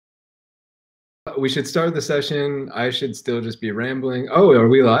We should start the session. I should still just be rambling. Oh, are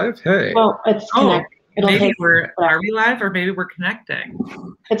we live? Hey. Well, it's connected. Maybe are we live or maybe we're connecting?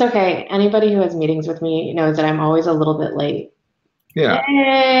 It's okay. Anybody who has meetings with me knows that I'm always a little bit late. Yeah.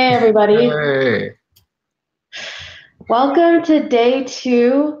 Hey, everybody. Hey. Welcome to day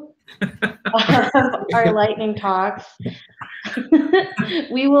 2 of our lightning talks.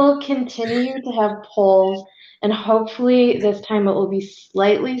 We will continue to have polls, and hopefully this time it will be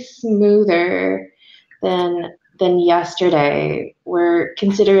slightly smoother than yesterday. We're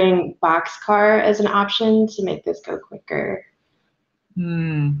considering boxcar as an option to make this go quicker.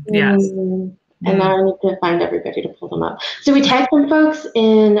 Yes. And now I need to find everybody to pull them up. So we tagged some folks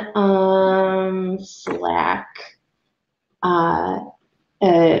in Slack.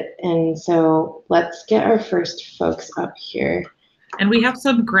 And so let's get our first folks up here. And we have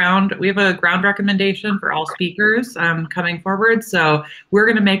a ground recommendation for all speakers coming forward. So we're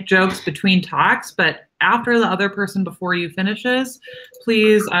going to make jokes between talks, but after the other person before you finishes,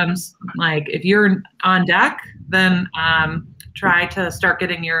 please, if you're on deck, then try to start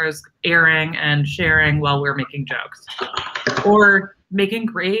getting yours airing and sharing while we're making jokes. Or making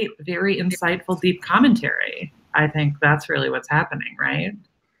great, very insightful, deep commentary. I think that's really what's happening, right?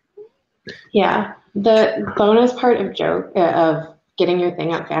 Yeah. The bonus part of getting your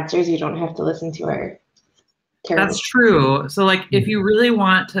thing out faster is you don't have to listen to our terrible. That's true. So if you really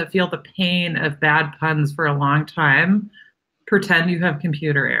want to feel the pain of bad puns for a long time, pretend you have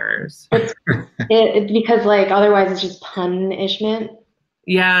computer errors. Because otherwise it's just punishment.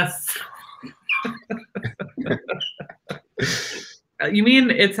 Yes. You mean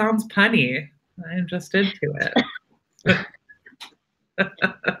it sounds punny. I'm just into it.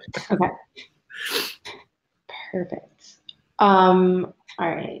 Okay. Perfect. All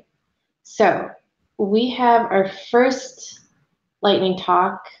right. So we have our first lightning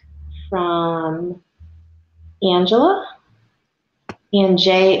talk from Angela and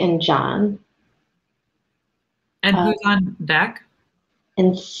Jay and John. And who's on deck?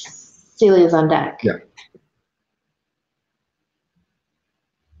 And Celia's on deck. Yeah.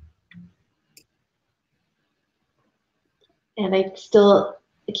 And I still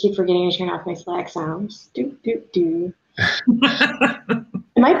keep forgetting to turn off my Slack sounds. Am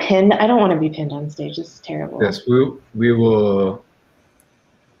I pinned? I don't want to be pinned on stage. This is terrible. Yes, we will.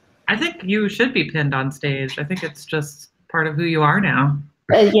 I think you should be pinned on stage. I think it's just part of who you are now.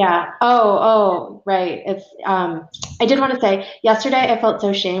 Yeah. Oh, right. It's. I did want to say, yesterday I felt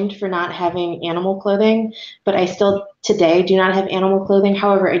so shamed for not having animal clothing, but I still today do not have animal clothing.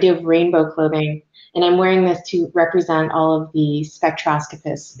 However, I do have rainbow clothing. And I'm wearing this to represent all of the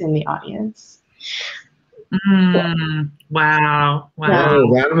spectroscopists in the audience. Wow. Oh,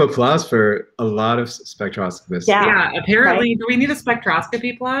 round of applause for a lot of spectroscopists. Yeah, apparently, right? Do we need a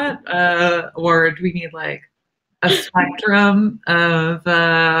spectroscopy plot? Or do we need a spectrum of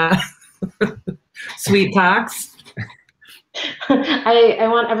sweet talks? I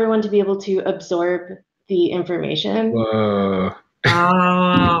want everyone to be able to absorb the information. Whoa.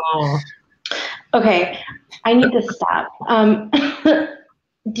 Oh. Okay, I need to stop.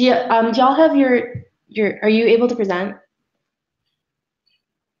 Do y'all have your? Are you able to present?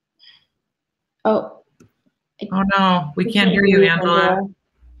 Oh. Oh no, we can't hear you, Angela.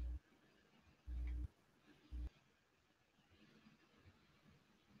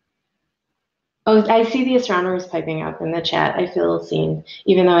 Oh, I see the astronomers piping up in the chat. I feel seen,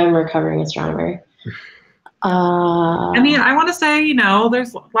 even though I'm a recovering astronomer. I mean, I want to say,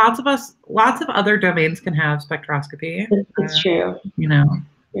 there's lots of other domains can have spectroscopy. It's true. Yeah.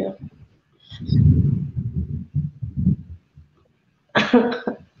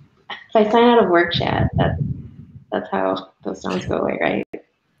 If I sign out of work chat, that's how those sounds go away, right?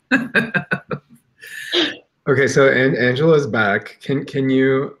 Okay, so Angela's back. Can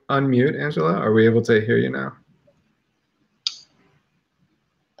you unmute, Angela? Are we able to hear you now?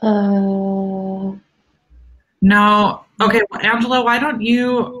 No. Okay, well, Angela, why don't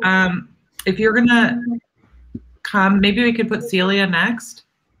you, if you're going to come, maybe we could put Celia next?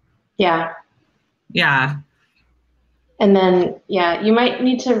 Yeah. Yeah. And then, yeah, you might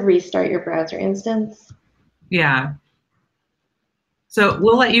need to restart your browser instance. Yeah. So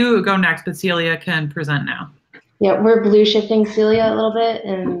we'll let you go next, but Celia can present now. Yeah, we're blue shifting Celia a little bit.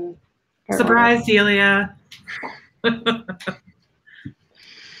 And surprise, Celia.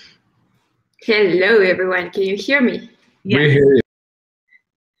 Hello, everyone. Can you hear me? Yeah. We hear you.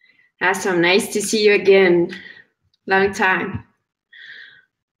 Awesome. Nice to see you again. Long time.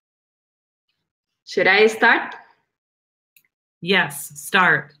 Should I start? Yes,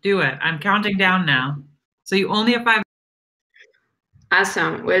 start. Do it. I'm counting down now. So you only have 5.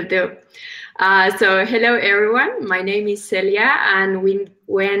 Awesome. Will do. So hello everyone, my name is Celia, and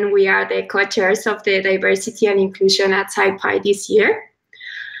when we are the co-chairs of the Diversity and Inclusion at SciPy this year.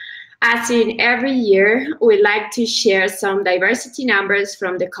 As in every year, we like to share some diversity numbers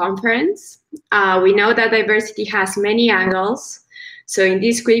from the conference. We know that diversity has many angles, so in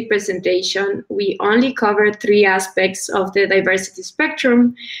this quick presentation, we only cover 3 aspects of the diversity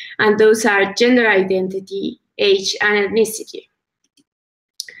spectrum, and those are gender identity, age, and ethnicity.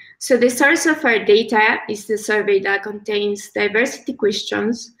 So the source of our data is the survey that contains diversity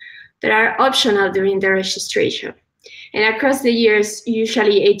questions that are optional during the registration. And across the years,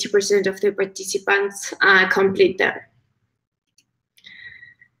 usually 80% of the participants complete them.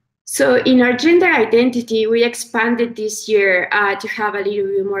 So in our gender identity, we expanded this year to have a little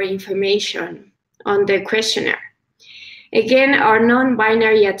bit more information on the questionnaire. Again, our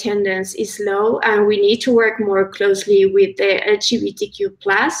non-binary attendance is low, and we need to work more closely with the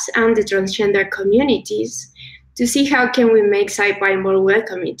LGBTQ+ and the transgender communities to see how can we make SciPy more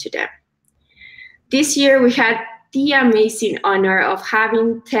welcoming to them. This year, we had the amazing honor of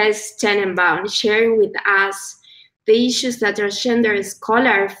having Tess Tenenbaum sharing with us the issues that transgender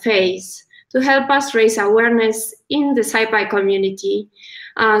scholars face to help us raise awareness in the SciPy community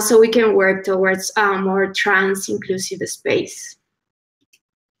so we can work towards a more trans-inclusive space.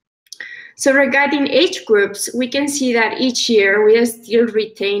 So regarding age groups, we can see that each year we are still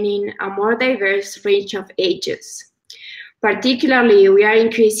retaining a more diverse range of ages. Particularly, we are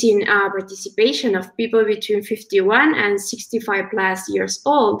increasing participation of people between 51 and 65+ years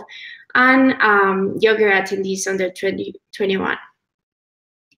old, and younger attendees under 21.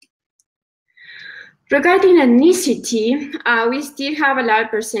 Regarding ethnicity, we still have a large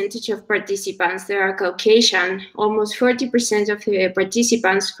percentage of participants that are Caucasian, almost 40% of the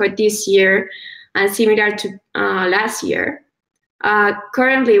participants for this year, and similar to last year.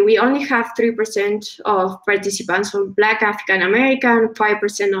 Currently, we only have 3% of participants from Black African American,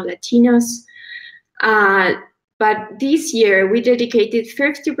 5% of Latinos. But this year, we dedicated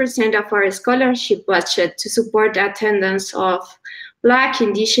 50% of our scholarship budget to support the attendance of Black,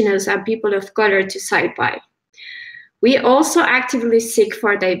 Indigenous, and people of color to SciPy. We also actively seek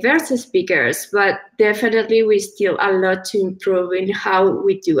for diverse speakers, but definitely we still a lot to improve in how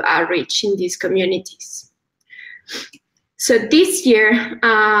we do outreach in these communities. So this year,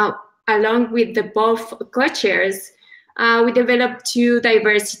 along with the both co-chairs, we developed 2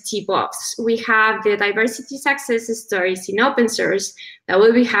 diversity buffs. We have the diversity success stories in open source that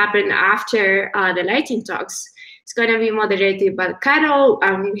will be happening after the lightning talks. It's going to be moderated by Carol,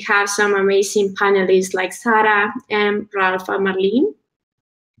 and we have some amazing panelists like Sarah, and Ralph, and Marlene.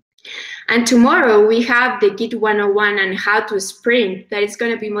 And tomorrow we have the Git 101 and how to sprint that is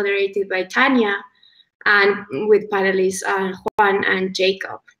going to be moderated by Tanya, and with panelists Juan and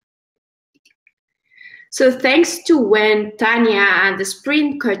Jacob. So thanks to Wen, Tanya, and the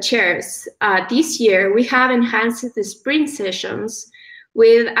sprint co-chairs, this year we have enhanced the sprint sessions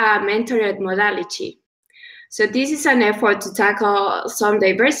with a mentored modality. So this is an effort to tackle some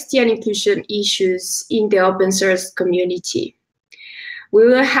diversity and inclusion issues in the open source community. We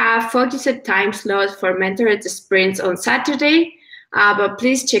will have focused time slots for mentored sprints on Saturday, but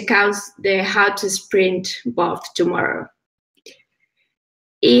please check out the How to Sprint buff tomorrow.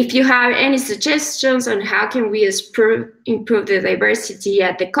 If you have any suggestions on how can we improve the diversity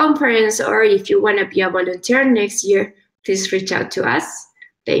at the conference, or if you want to be a volunteer next year, please reach out to us.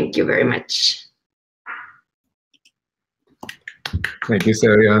 Thank you very much. Thank you,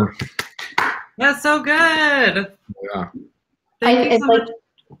 Celia. That's so good. Yeah. Thank you so much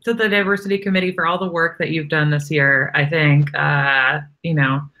to the Diversity Committee for all the work that you've done this year. I think, you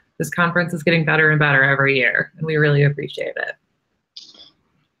know, this conference is getting better and better every year, and we really appreciate it.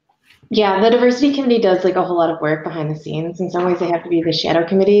 Yeah, the Diversity Committee does like a whole lot of work behind the scenes. In some ways, they have to be the shadow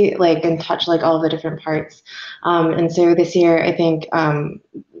committee, like, and touch like all the different parts. And so this year, I think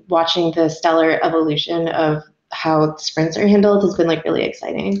watching the stellar evolution of how sprints are handled has been like really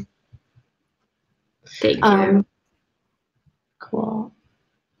exciting. Thank you. Cool.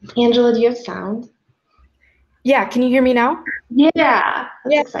 Angela, do you have sound? Yeah, can you hear me now? Yeah,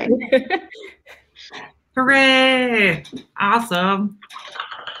 that's exciting. Hooray! Awesome.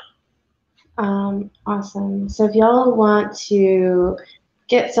 Awesome. So if y'all want to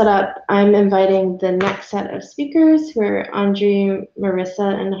get set up, I'm inviting the next set of speakers who are Andre,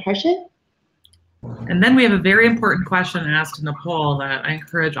 Marissa, and Harshit. And then we have a very important question asked in the poll that I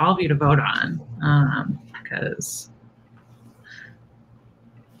encourage all of you to vote on, because,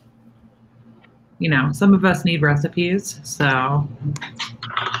 you know, some of us need recipes, so,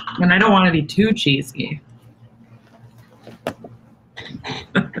 and I don't want to be too cheesy.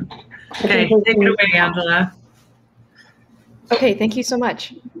 Okay, take it away, Angela. Okay, thank you so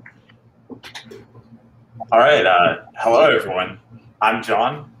much. All right. Hello, everyone. I'm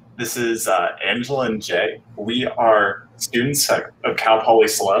John. This is Angela and Jay. We are students of Cal Poly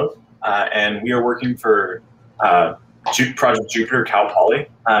SLO, and we are working for Project Jupiter Cal Poly,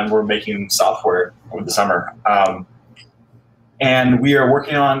 and we're making software over the summer. And we are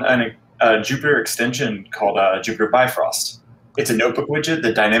working on a Jupyter extension called Jupyter Bifrost. It's a notebook widget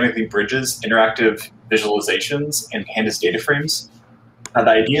that dynamically bridges interactive visualizations and pandas data frames. The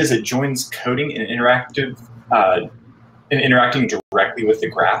idea is it joins coding and interacting directly with the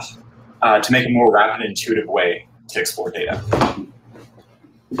graph to make a more rapid and intuitive way to explore data.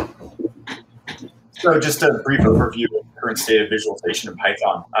 So just a brief overview of the current state of visualization in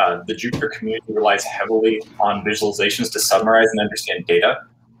Python. The Jupyter community relies heavily on visualizations to summarize and understand data.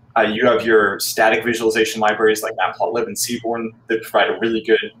 You have your static visualization libraries like Matplotlib and Seaborn that provide a really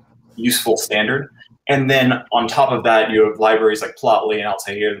good, useful standard. And then on top of that, you have libraries like Plotly and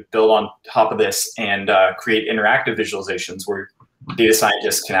Altair that build on top of this and create interactive visualizations where data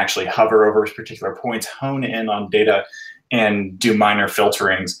scientists can actually hover over particular points, hone in on data, and do minor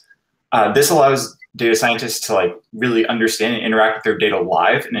filterings. This allows data scientists to really understand and interact with their data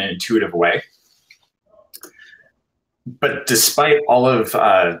live in an intuitive way. But despite all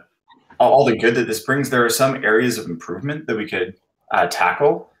the good that this brings, there are some areas of improvement that we could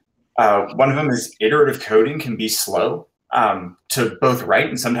tackle. One of them is iterative coding can be slow to both write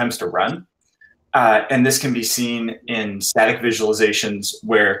and sometimes to run. And this can be seen in static visualizations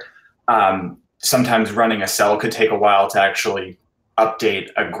where sometimes running a cell could take a while to actually update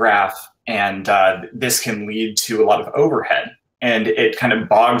a graph. And this can lead to a lot of overhead. And it kind of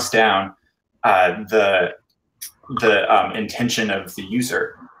bogs down the intention of the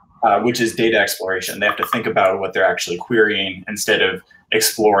user, which is data exploration. They have to think about what they're actually querying instead of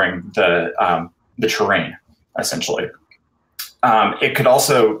exploring the terrain, essentially. It could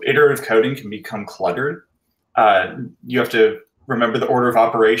also, iterative coding can become cluttered. You have to remember the order of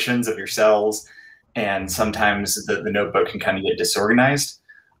operations of your cells, and sometimes the notebook can kind of get disorganized.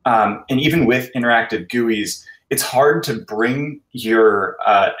 And even with interactive GUIs, it's hard to bring your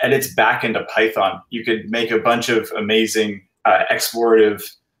edits back into Python. You could make a bunch of amazing explorative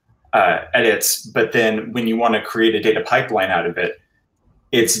edits, but then when you want to create a data pipeline out of it,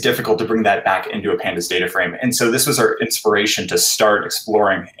 it's difficult to bring that back into a pandas data frame. And so this was our inspiration to start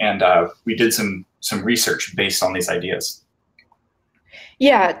exploring, and we did some research based on these ideas.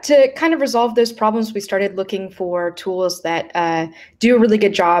 Yeah, to kind of resolve those problems, we started looking for tools that do a really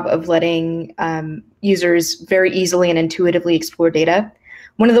good job of letting users very easily and intuitively explore data.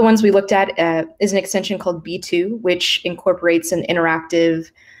 One of the ones we looked at is an extension called B2, which incorporates an interactive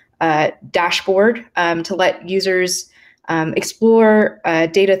dashboard to let users explore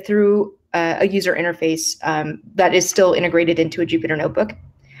data through a user interface that is still integrated into a Jupyter notebook.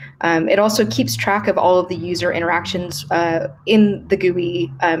 It also keeps track of all of the user interactions in the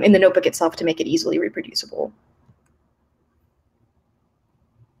GUI, in the notebook itself, to make it easily reproducible.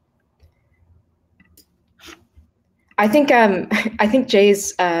 I think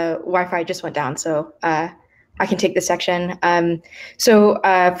Jay's Wi-Fi just went down, so I can take this section. So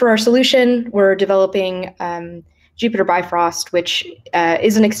for our solution, we're developing Jupyter Bifrost, which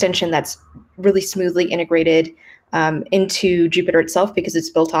is an extension that's really smoothly integrated into Jupyter itself because it's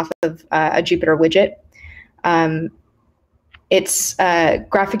built off of a Jupyter widget. Its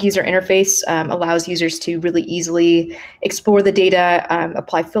graphic user interface allows users to really easily explore the data,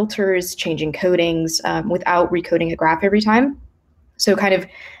 apply filters, change encodings without recoding a graph every time. So kind of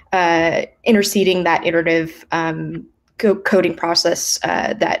interceding that iterative coding process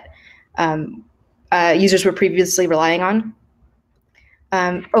that users were previously relying on.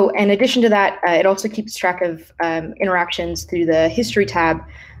 In addition to that, it also keeps track of interactions through the history tab.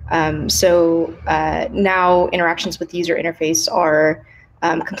 So now interactions with the user interface are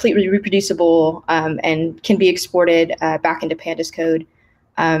completely reproducible and can be exported back into pandas code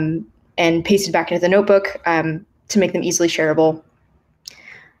and pasted back into the notebook to make them easily shareable.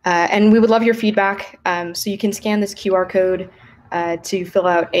 And we would love your feedback. So you can scan this QR code to fill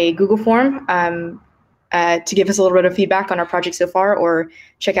out a Google form to give us a little bit of feedback on our project so far, or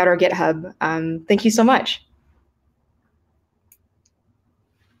check out our GitHub. Thank you so much.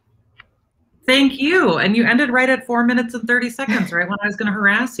 Thank you. And you ended right at 4 minutes and 30 seconds, right when I was going to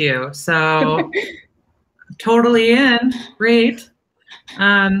harass you. So totally in. Great.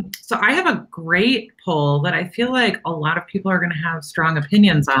 So I have a great poll that I feel like a lot of people are going to have strong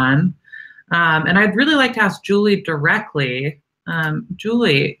opinions on. And I'd really like to ask Julie directly.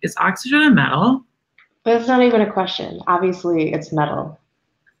 Julie, is oxygen a metal? But it's not even a question. Obviously, it's metal.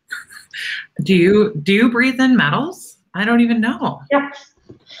 Do you breathe in metals? I don't even know. Yes.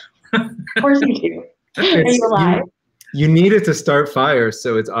 Of course you do. Are you alive? You need it to start fire,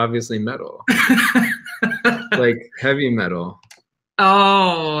 so it's obviously metal. Like heavy metal.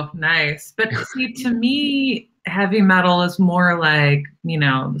 Oh, nice. But see, to me, heavy metal is more like,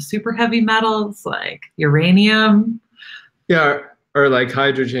 the super heavy metals, like uranium. Yeah, or like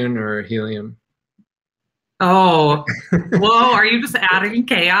hydrogen or helium. Oh, whoa, are you just adding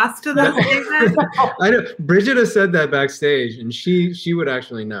chaos to that statement? I know. Brigida said that backstage, and she would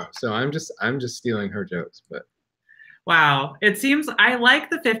actually know. So I'm just stealing her jokes, but wow. It seems I like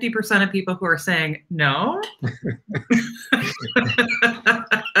the 50% of people who are saying no.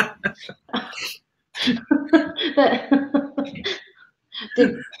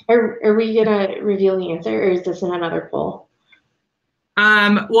 Are we gonna reveal the answer, or is this in another poll?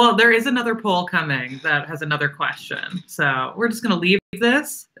 Well, there is another poll coming that has another question. So we're just going to leave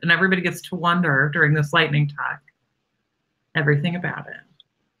this, and everybody gets to wonder during this lightning talk everything about it.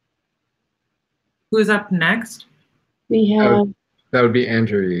 Who's up next? We have... That would be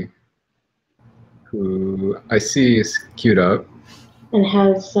Andrew, who I see is queued up. And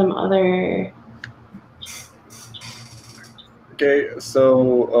has some other... Okay,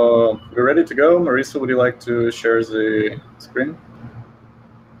 so we're ready to go. Marisa, would you like to share the screen?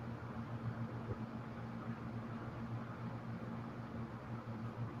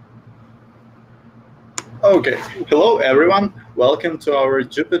 Okay, hello everyone. Welcome to our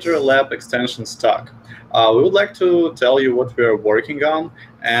Jupyter Lab extensions talk. We would like to tell you what we are working on,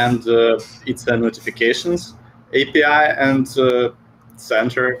 and it's a notifications API and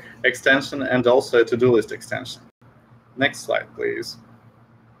center extension, and also a to-do list extension. Next slide, please.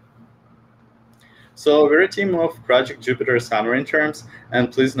 So we're a team of Project Jupyter summer interns,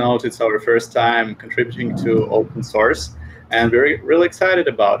 and please note it's our first time contributing to open source, and we're really excited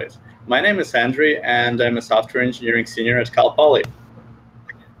about it. My name is Andrew, and I'm a software engineering senior at Cal Poly.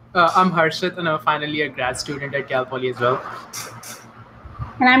 I'm Harshit, and I'm a final year grad student at Cal Poly as well.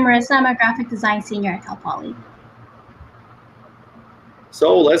 And I'm Marissa. I'm a graphic design senior at Cal Poly.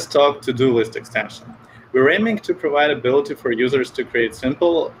 So let's talk to-do list extension. We're aiming to provide ability for users to create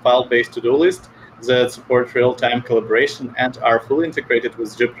simple file-based to-do lists that support real-time collaboration and are fully integrated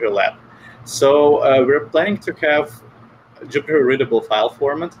with Jupyter Lab. So we're planning to have Jupyter readable file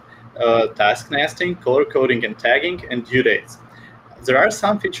format, task nesting, color coding and tagging, and due dates. There are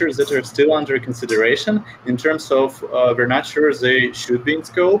some features that are still under consideration in terms of we're not sure they should be in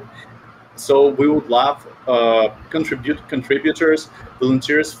scope. So we would love contributors,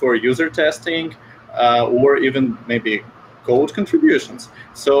 volunteers for user testing, or even maybe code contributions.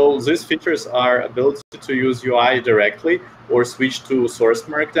 So these features are ability to use UI directly or switch to source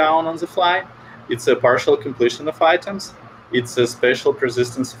markdown on the fly. It's a partial completion of items. It's a special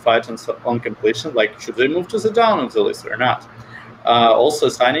persistence of items on completion, like should they move to the down of the list or not. Also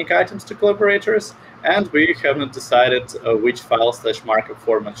assigning items to collaborators, and we have not decided which file/markup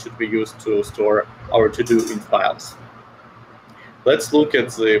format should be used to store our to-do in files. Let's look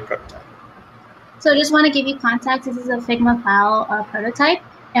at the prototype. So I just want to give you context. This is a Figma file prototype,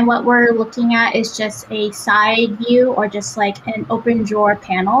 and what we're looking at is just a side view or just like an open drawer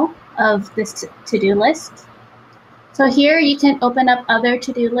panel of this to-do list. So here you can open up other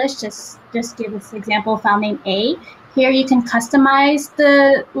to-do lists. Just give this example, file name A. Here you can customize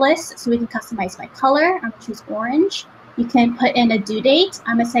the list. So we can customize by color. I'm gonna choose orange. You can put in a due date.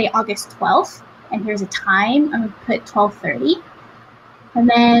 I'm gonna say August 12th. And here's a time. I'm gonna put 12:30. And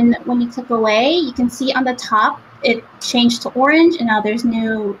then when you click away, you can see on the top, it changed to orange. And now there's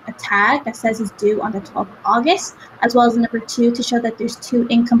a tag that says it's due on the 12th of August, as well as number 2 to show that there's 2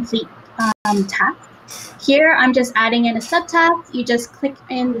 incomplete tasks. Here, I'm just adding in a subtask. You just click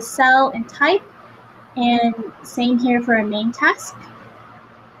in the cell and type, and same here for a main task.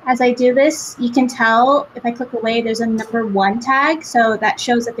 As I do this, you can tell if I click away, there's a number 1 tag, so that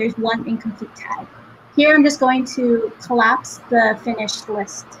shows that there's 1 incomplete tag. Here, I'm just going to collapse the finished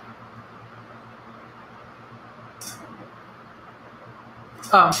list.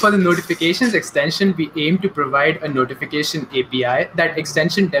 For the notifications extension, we aim to provide a notification API that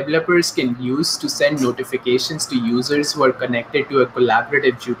extension developers can use to send notifications to users who are connected to a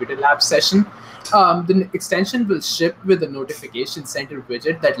collaborative Jupyter Lab session. The extension will ship with a notification center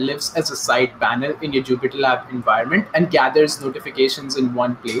widget that lives as a side panel in your Jupyter Lab environment and gathers notifications in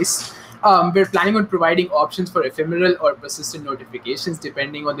one place. We're planning on providing options for ephemeral or persistent notifications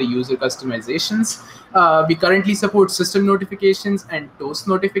depending on the user customizations. We currently support system notifications and toast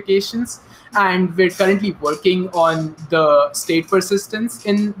notifications, and we're currently working on the state persistence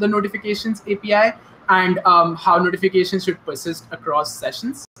in the notifications API and how notifications should persist across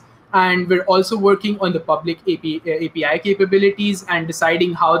sessions. And we're also working on the public API capabilities and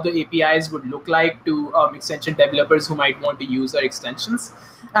deciding how the APIs would look like to extension developers who might want to use our extensions.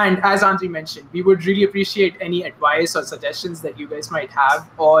 And as Andri mentioned, we would really appreciate any advice or suggestions that you guys might have,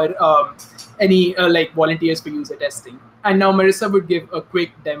 or any like volunteers for user testing. And now Marissa would give a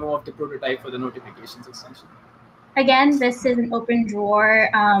quick demo of the prototype for the notifications extension. Again, this is an open drawer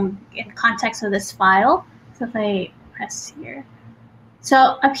in context of this file. So if I press here. So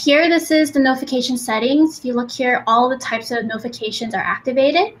up here, this is the notification settings. If you look here, all the types of notifications are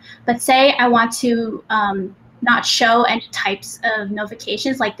activated. But say I want to not show any types of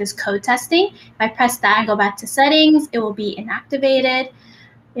notifications like this code testing. If I press that and go back to settings, it will be inactivated.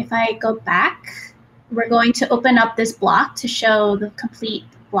 If I go back, we're going to open up this block to show the complete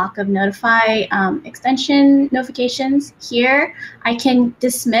block of notify extension notifications. Here, I can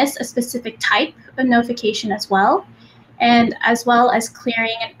dismiss a specific type of notification as well, and as well as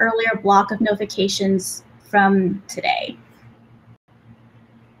clearing an earlier block of notifications from today.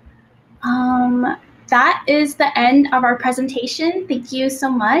 That is the end of our presentation. Thank you so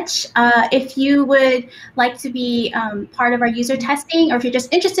much. If you would like to be part of our user testing, or if you're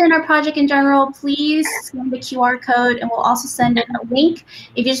just interested in our project in general, please scan the QR code and we'll also send in a link.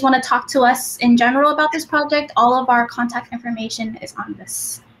 If you just want to talk to us in general about this project, all of our contact information is on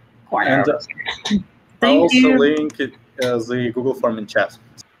this corner. And I'll also link it as the Google form in chat.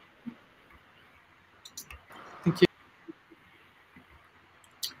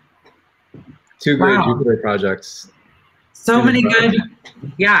 Two great Jupyter projects. So many good,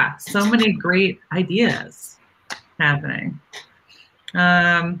 yeah, so many great ideas happening.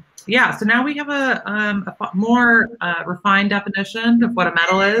 Yeah, so now we have a more refined definition of what a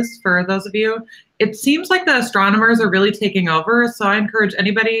metal is for those of you. It seems like the astronomers are really taking over, so I encourage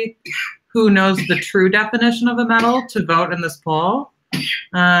anybody who knows the true definition of a metal to vote in this poll.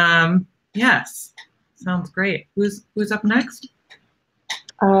 Yes, sounds great. Who's up next?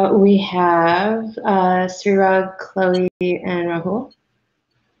 We have Srirag, Chloe, and Rahul.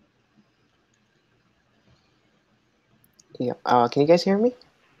 Yeah. Can you guys hear me?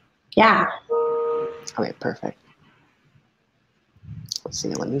 Yeah. Okay, perfect. Let's see.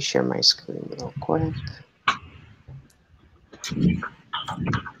 Let me share my screen real quick.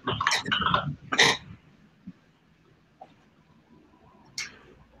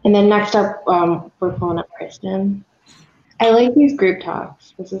 And then next up, we're pulling up Kristen. I like these group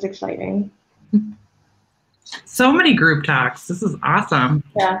talks. This is exciting. So many group talks. This is awesome.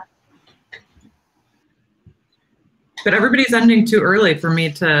 Yeah. But everybody's ending too early for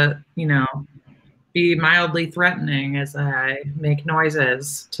me to, you know, be mildly threatening as I make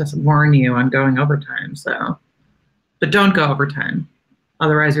noises to warn you I'm going overtime. So, but don't go overtime.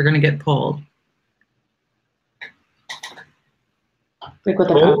 Otherwise, you're going to get pulled. Like what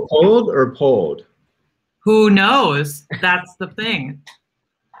the pulled or pulled? Who knows? That's the thing.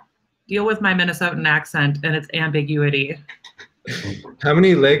 Deal with my Minnesotan accent and its ambiguity. How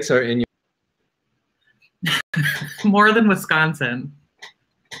many lakes are in your... More than Wisconsin.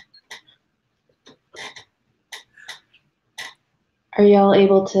 Are y'all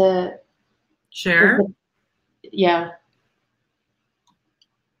able to share? Yeah.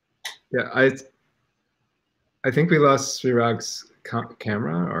 Yeah, I think we lost Srirag's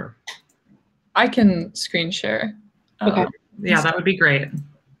camera, or... I can screen share. Okay. Yeah, that would be great.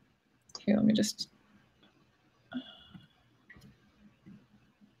 Here, let me just...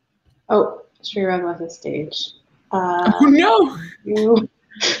 Oh, Srirag left the stage. Oh no! You...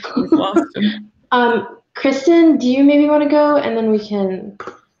 We've lost him. Kristen, do you maybe want to go, and then we can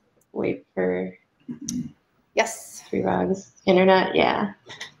wait for Srirag's internet? Yeah.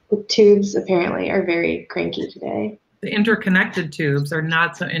 The tubes apparently are very cranky today. The interconnected tubes are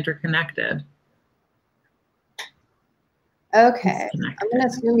not so interconnected. Okay, I'm going to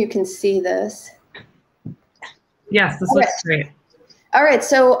assume you can see this. Yes, this looks great. All right,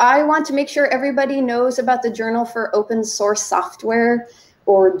 so I want to make sure everybody knows about the Journal for Open Source Software,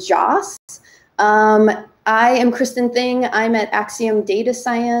 or JOSS. I am Kristen Thing. I'm at Axiom Data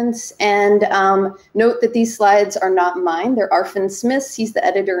Science, and note that these slides are not mine. They're Arfin Smith's. He's the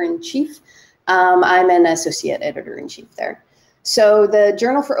editor-in-chief. I'm an associate editor-in-chief there. So the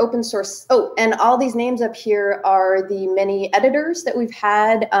Journal for Open Source, and all these names up here are the many editors that we've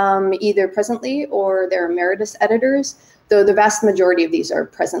had either presently or they're emeritus editors, though the vast majority of these are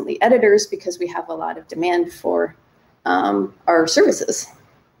presently editors because we have a lot of demand for our services.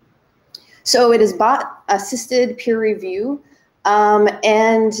 So it is bot-assisted peer review,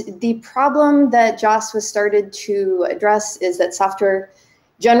 and the problem that JOSS was started to address is that software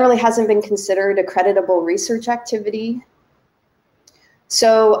generally hasn't been considered a creditable research activity.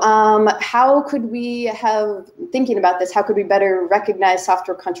 So how could we have, thinking about this, how could we better recognize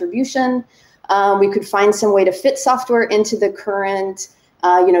software contribution? We could find some way to fit software into the current,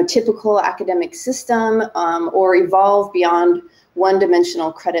 typical academic system, or evolve beyond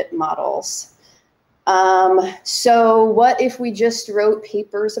one-dimensional credit models. So what if we just wrote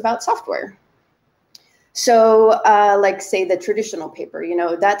papers about software? So like say the traditional paper,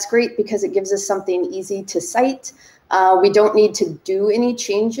 that's great because it gives us something easy to cite. We don't need to do any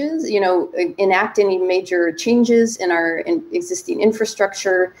changes, enact any major changes in our existing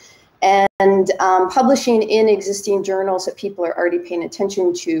infrastructure. And publishing in existing journals that people are already paying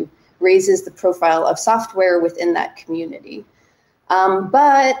attention to raises the profile of software within that community.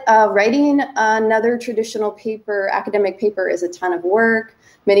 But writing another traditional paper, academic paper, is a ton of work.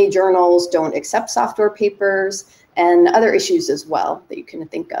 Many journals don't accept software papers, and other issues as well that you can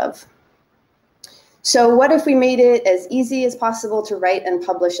think of. So what if we made it as easy as possible to write and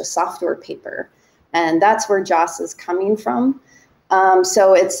publish a software paper? And that's where JOS is coming from.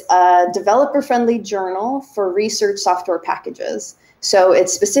 So it's a developer-friendly journal for research software packages. So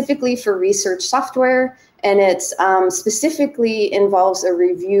it's specifically for research software, and it's specifically involves a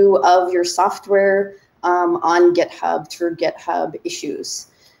review of your software on GitHub through GitHub issues.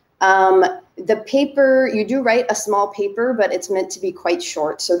 The paper, you do write a small paper, but it's meant to be quite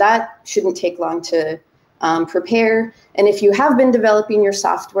short. So that shouldn't take long to prepare. And if you have been developing your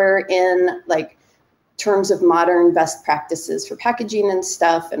software in terms of modern best practices for packaging and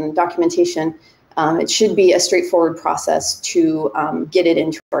stuff and documentation, it should be a straightforward process to get it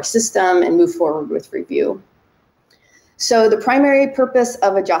into our system and move forward with review. So the primary purpose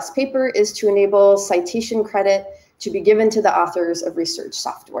of a JOS paper is to enable citation credit to be given to the authors of research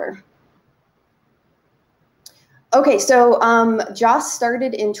software. Okay, so JOS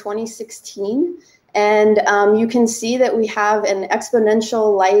started in 2016, and you can see that we have an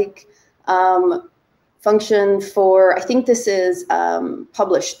exponential-like function for, I think this is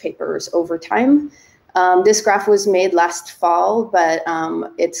published papers over time. This graph was made last fall, but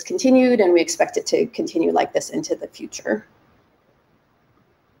it's continued, and we expect it to continue like this into the future.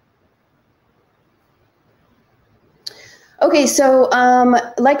 Okay, so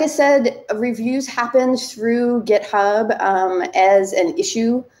like I said, reviews happen through GitHub as an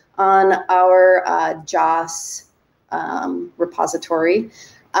issue on our JOS repository.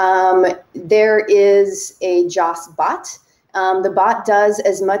 There is a JOS bot. The bot does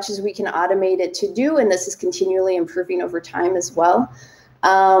as much as we can automate it to do, and this is continually improving over time as well.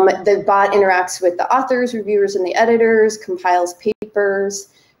 The bot interacts with the authors, reviewers, and the editors, compiles papers,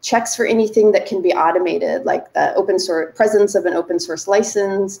 checks for anything that can be automated, like the open source presence of an open source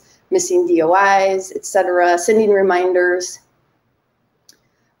license, missing DOIs, etc., sending reminders.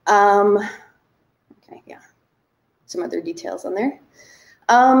 Okay, yeah, some other details on there.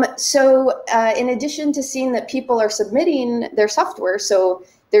 So in addition to seeing that people are submitting their software, so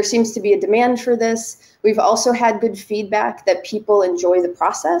there seems to be a demand for this, we've also had good feedback that people enjoy the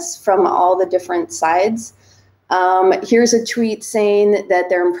process from all the different sides. Here's a tweet saying that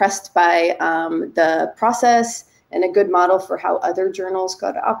they're impressed by the process and a good model for how other journals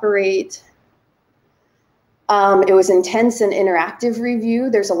go to operate. It was intense and interactive review.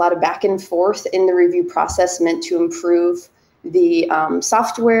 There's a lot of back and forth in the review process meant to improve the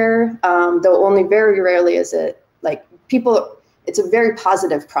software, though only very rarely is it people, it's a very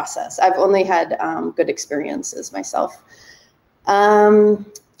positive process. I've only had good experiences myself.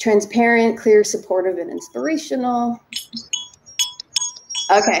 Transparent, clear, supportive, and inspirational.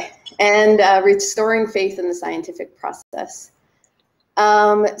 Okay, and restoring faith in the scientific process.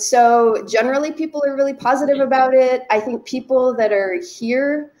 So generally people are really positive about it. I think people that are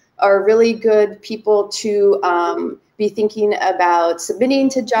here are really good people to be thinking about submitting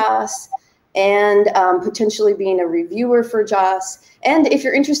to JOS and potentially being a reviewer for JOS. And if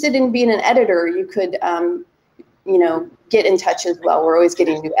you're interested in being an editor, you could get in touch as well. We're always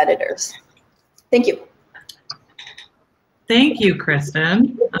getting new editors. Thank you. Thank you,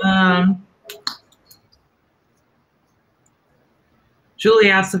 Kristen. Julie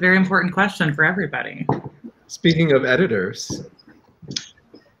asked a very important question for everybody. Speaking of editors.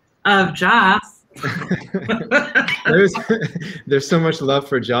 Of JOS. There's so much love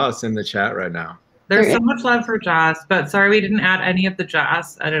for JOS in the chat right now. There's so much love for JOS, but sorry we didn't add any of the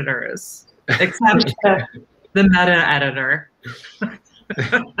JOS editors, except the meta editor.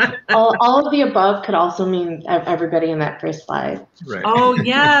 all of the above could also mean everybody in that first slide. Right. Oh,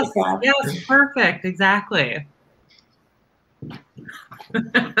 yes. Yes, perfect. Exactly.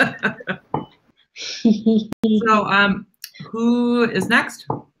 So, who is next?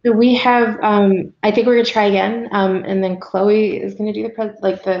 We have, I think we're gonna try again, and then Chloe is gonna do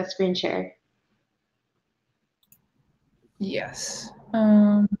the screen share. Yes.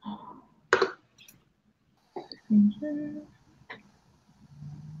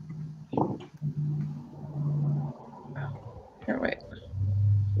 Here, wait.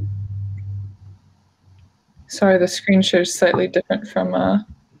 Sorry, the screen share is slightly different from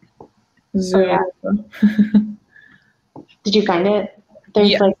Zoom. Oh, yeah. Did you find it?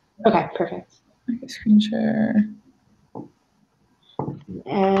 There's okay, perfect. Okay, screen share.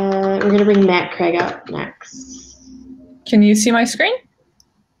 We're gonna bring Matt Craig up next. Can you see my screen?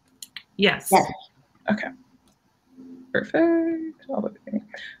 Yes. Yes. Okay. Perfect.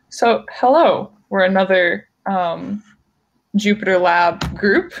 So, hello. We're another Jupyter Lab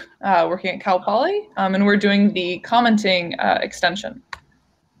group working at Cal Poly, and we're doing the commenting extension.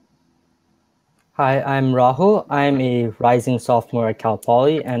 Hi, I'm Rahul. I'm a rising sophomore at Cal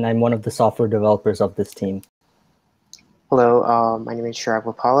Poly, and I'm one of the software developers of this team. Hello, my name is Shirav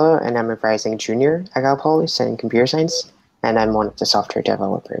Wapala, and I'm a rising junior at Cal Poly studying computer science, and I'm one of the software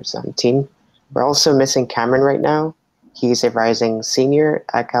developers on the team. We're also missing Cameron right now. He's a rising senior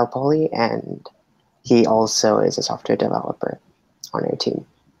at Cal Poly, and he also is a software developer on our team.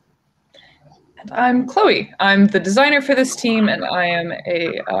 And I'm Chloe. I'm the designer for this team, and I am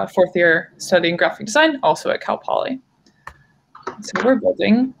a fourth year studying graphic design, also at Cal Poly. So we're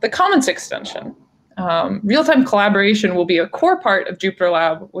building the Comments extension. Real-time collaboration will be a core part of Jupyter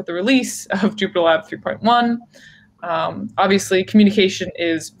Lab with the release of Jupyter Lab 3.1. Obviously, communication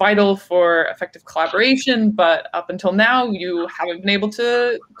is vital for effective collaboration, but up until now, you haven't been able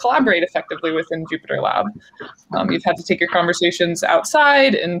to collaborate effectively within Jupyter Lab. You've had to take your conversations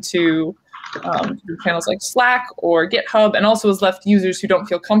outside into channels like Slack or GitHub, and also has left users who don't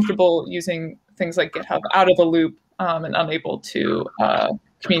feel comfortable using things like GitHub out of the loop and unable to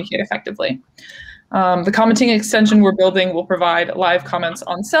communicate effectively. The commenting extension we're building will provide live comments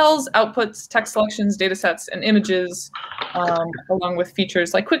on cells, outputs, text selections, datasets, and images, along with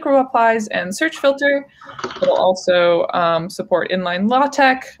features like quick replies and search filter. It'll also support inline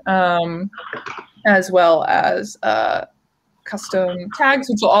LaTeX, as well as custom tags,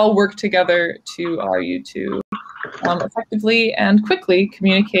 which will all work together to allow you to effectively and quickly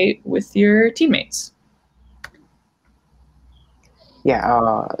communicate with your teammates.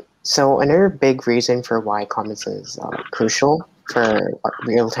 Yeah, so another big reason for why comments is crucial for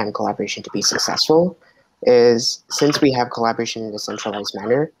real-time collaboration to be successful is since we have collaboration in a centralized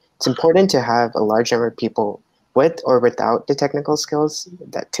manner, it's important to have a large number of people with or without the technical skills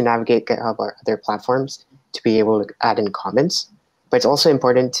to navigate GitHub or other platforms to be able to add in comments. But it's also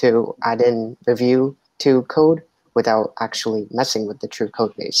important to add in review to code without actually messing with the true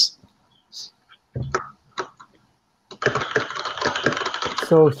code base.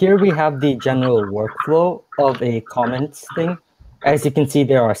 So here we have the general workflow of a comments thing. As you can see,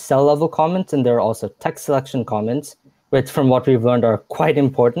 there are cell level comments and there are also text selection comments, which from what we've learned are quite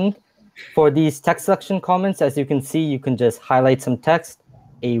important. For these text selection comments, as you can see, you can just highlight some text.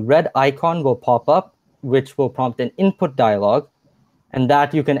 A red icon will pop up, which will prompt an input dialog, and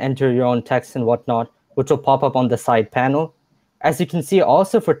that you can enter your own text and whatnot, which will pop up on the side panel. As you can see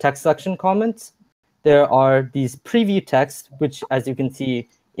also for text selection comments, there are these preview text, which as you can see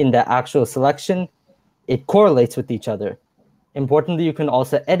in the actual selection, it correlates with each other. Importantly, you can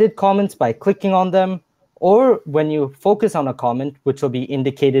also edit comments by clicking on them, or when you focus on a comment, which will be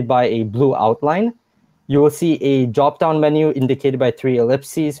indicated by a blue outline, you will see a drop-down menu indicated by 3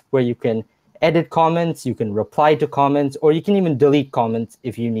 ellipses where you can edit comments, you can reply to comments, or you can even delete comments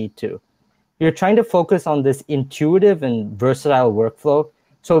if you need to. You're trying to focus on this intuitive and versatile workflow,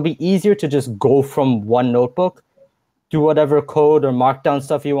 so it'll be easier to just go from one notebook, do whatever code or markdown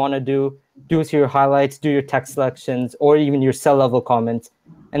stuff you want to do your highlights, do your text selections, or even your cell level comments,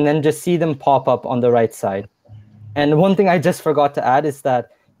 and then just see them pop up on the right side. And one thing I just forgot to add is that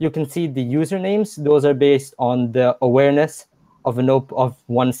you can see the usernames. Those are based on the awareness of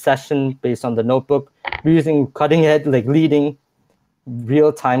one session based on the notebook. We're using cutting edge, like leading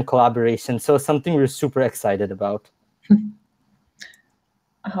real-time collaboration. So something we're super excited about.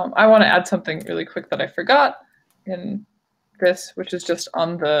 I want to add something really quick that I forgot in this, which is just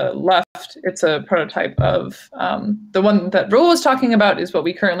on the left. It's a prototype of the one that Raul was talking about is what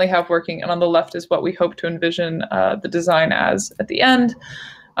we currently have working, and on the left is what we hope to envision the design as at the end,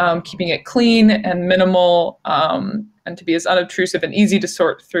 keeping it clean and minimal, and to be as unobtrusive and easy to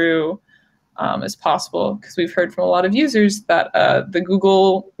sort through as possible, because we've heard from a lot of users that the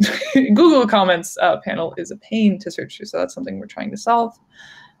Google Google Comments panel is a pain to search through, so that's something we're trying to solve.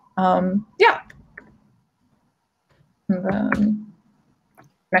 Yeah. And then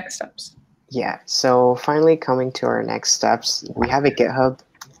next steps? Yeah, so finally coming to our next steps, we have a GitHub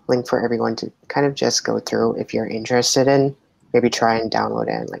link for everyone to kind of just go through if you're interested in, maybe try and download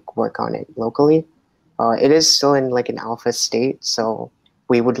it and like work on it locally. It is still in like an alpha state, so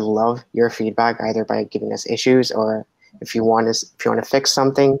we would love your feedback either by giving us issues or if you want to fix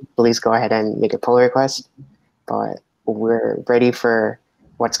something, please go ahead and make a pull request. But we're ready for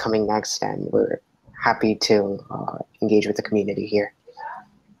what's coming next, and we're happy to engage with the community here.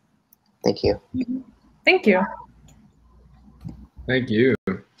 Thank you. Thank you. Thank you.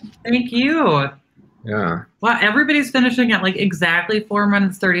 Thank you. Yeah. Well, everybody's finishing at like exactly 4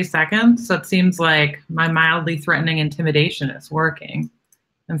 minutes, 30 seconds. So it seems like my mildly threatening intimidation is working.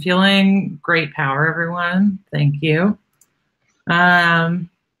 I'm feeling great power, everyone. Thank you.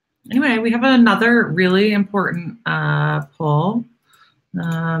 Anyway, we have another really important poll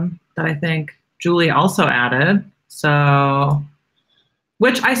that I think Julie also added. So,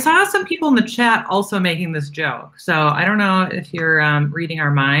 which I saw some people in the chat also making this joke. So I don't know if you're reading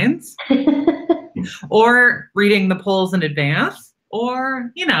our minds or reading the polls in advance,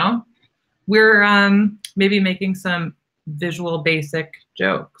 or, you know, we're maybe making some visual basic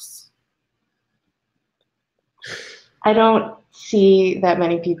jokes. I don't see that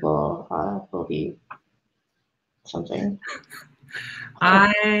many people will be something.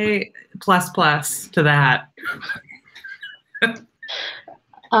 I plus to that.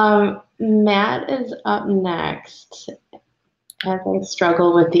 Matt is up next as I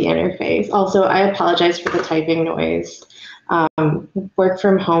struggle with the interface. Also, I apologize for the typing noise. Work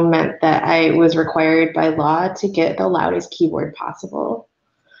from home meant that I was required by law to get the loudest keyboard possible.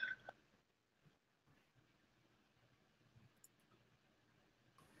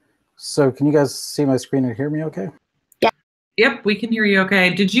 So can you guys see my screen and hear me okay? Yeah. Yep, we can hear you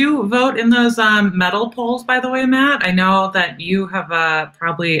okay. Did you vote in those metal polls, by the way, Matt? I know that you have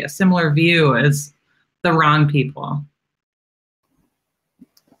probably a similar view as the wrong people.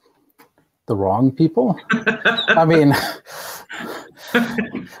 The wrong people? I mean,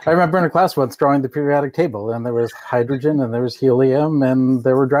 I remember in a class once drawing the periodic table, and there was hydrogen, and there was helium, and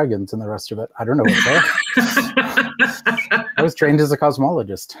there were dragons, and the rest of it. I don't know what that. I was trained as a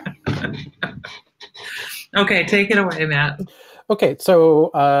cosmologist. Okay, take it away, Matt. Okay, so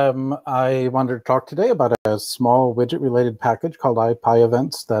I wanted to talk today about a small widget-related package called SciPy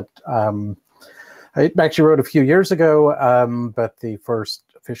events that I actually wrote a few years ago, but the first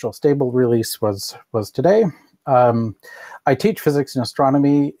official stable release was today. I teach physics and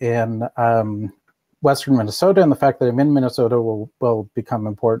astronomy in Western Minnesota, and the fact that I'm in Minnesota will become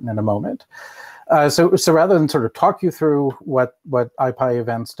important in a moment. So rather than sort of talk you through what SciPy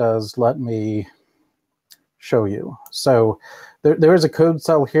events does, let me show you. So there is a code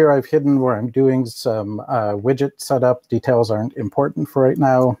cell here I've hidden where I'm doing some widget setup. Details aren't important for right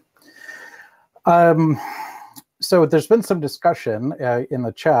now. So there's been some discussion in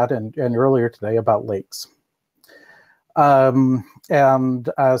the chat and earlier today about lakes. So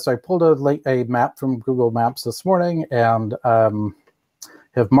I pulled a map from Google Maps this morning and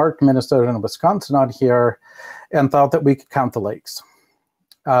have marked Minnesota and Wisconsin on here and thought that we could count the lakes.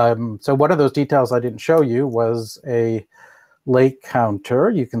 So one of those details I didn't show you was a lake counter.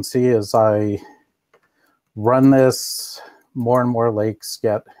 You can see as I run this, more and more lakes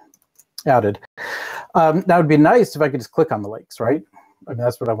get added. Now it'd be nice if I could just click on the lakes, right? I mean,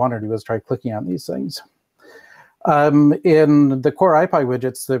 that's what I want to do, is try clicking on these things. In the core SciPy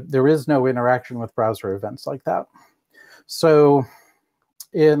widgets, there is no interaction with browser events like that. So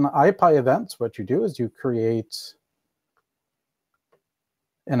in SciPy events, what you do is you create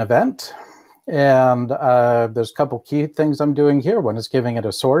an event, and there's a couple key things I'm doing here. One is giving it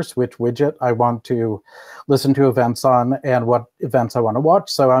a source, which widget I want to listen to events on, and what events I want to watch.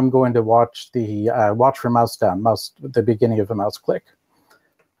 So I'm going to watch the watch for mouse down, the beginning of a mouse click.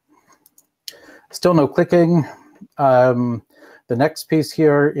 Still no clicking. The next piece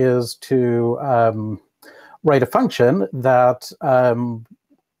here is to write a function that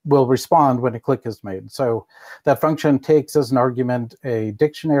will respond when a click is made. So that function takes as an argument a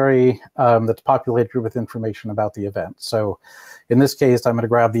dictionary that's populated with information about the event. So in this case, I'm going to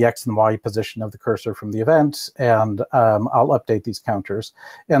grab the X and Y position of the cursor from the event, and I'll update these counters.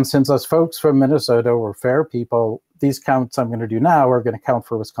 And since us folks from Minnesota were fair people, these counts I'm going to do now are going to count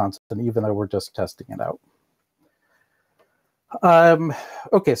for Wisconsin, even though we're just testing it out.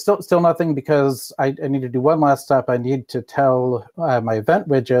 Okay, still nothing, because I need to do one last step. I need to tell my event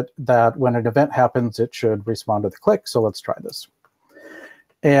widget that when an event happens, it should respond to the click. So let's try this.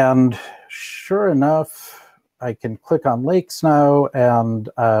 And sure enough, I can click on lakes now. And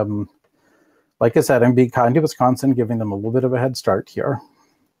like I said, I'm being kind to Wisconsin, giving them a little bit of a head start here.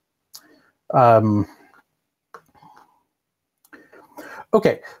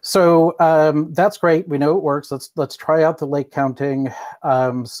 Okay, so that's great. We know it works. Let's try out the lake counting.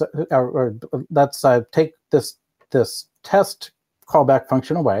 Or let's take this test callback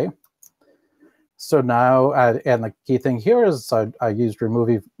function away. So now, and the key thing here is I used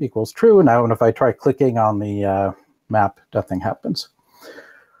remove equals true. Now, and if I try clicking on the map, nothing happens.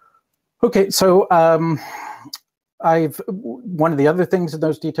 Okay, so one of the other things in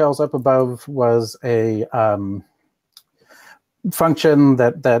those details up above was a function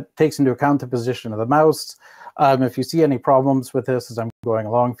that takes into account the position of the mouse. If you see any problems with this as I'm going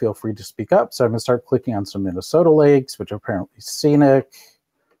along, feel free to speak up. So I'm going to start clicking on some Minnesota lakes, which are apparently scenic.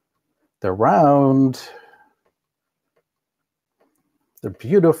 They're round. They're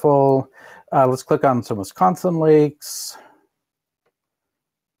beautiful. Let's click on some Wisconsin lakes.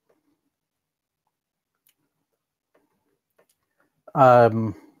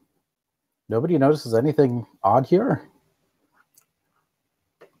 Nobody notices anything odd here?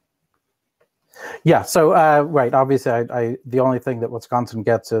 Yeah, so right, obviously the only thing that Wisconsin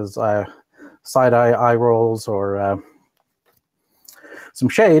gets is side-eye eye rolls or some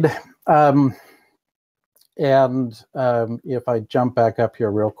shade. If I jump back up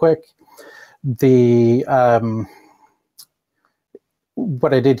here real quick,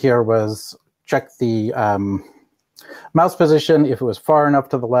 what I did here was check the mouse position. If it was far enough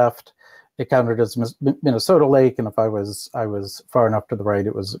to the left, it counted as Minnesota Lake, and if I was far enough to the right,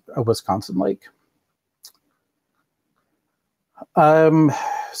 it was a Wisconsin lake.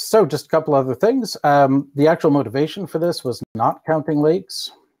 So just a couple other things. The actual motivation for this was not counting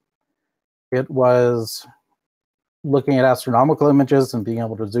lakes. It was looking at astronomical images and being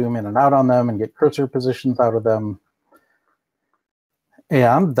able to zoom in and out on them and get cursor positions out of them.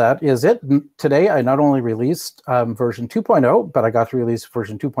 And that is it. Today, I not only released version 2.0, but I got to release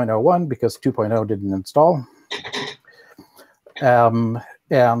version 2.01 because 2.0 didn't install.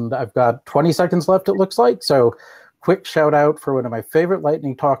 And I've got 20 seconds left, it looks like. So quick shout out for one of my favorite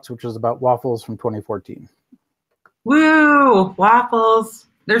lightning talks, which was about waffles from 2014. Woo, waffles.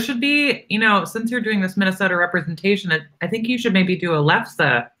 There should be, since you're doing this Minnesota representation, I think you should maybe do a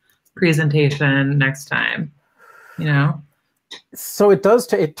Lefse presentation next time, So it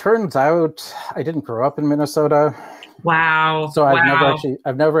does. It turns out I didn't grow up in Minnesota. Wow. So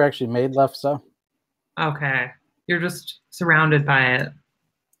I've never actually made lefse. Okay, you're just surrounded by it.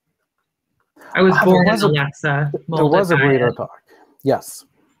 I was born in Alexa. There was a burrito talk. Yes,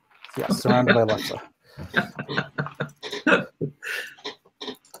 surrounded by lefse.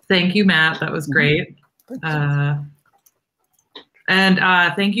 Thank you, Matt. That was great. And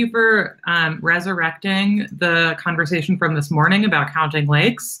thank you for resurrecting the conversation from this morning about counting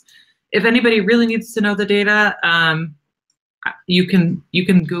lakes. If anybody really needs to know the data, you can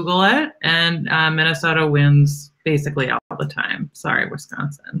Google it, and Minnesota wins basically all the time. Sorry,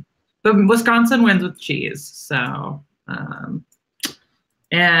 Wisconsin. But Wisconsin wins with cheese. So,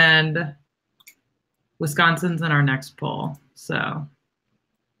 and Wisconsin's in our next poll. So,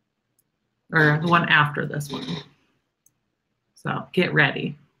 or the one after this one. So get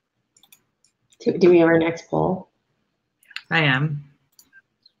ready. Do we have our next poll? I am.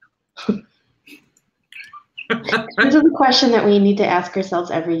 This is a question that we need to ask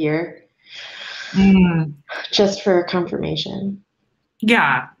ourselves every year, just for confirmation.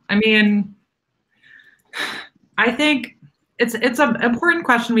 Yeah, I mean, I think it's an important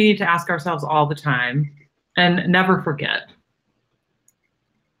question we need to ask ourselves all the time and never forget.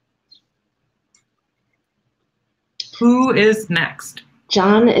 Who is next?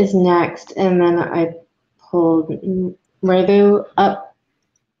 John is next, and then I pulled Murthu up,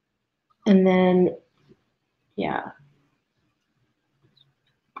 and then, yeah.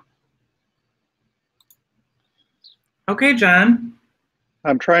 Okay, John.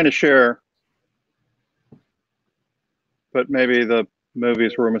 I'm trying to share, but maybe the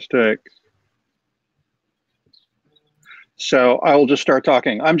movies were a mistake. So I will just start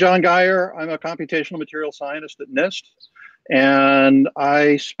talking. I'm John Geyer. I'm a computational material scientist at NIST, and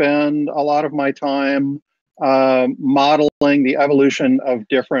I spend a lot of my time modeling the evolution of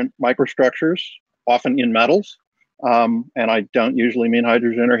different microstructures, often in metals, and I don't usually mean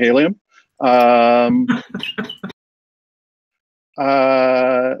hydrogen or helium.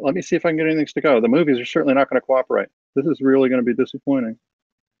 Let me see if I can get anything to go. The movies are certainly not going to cooperate. This is really going to be disappointing.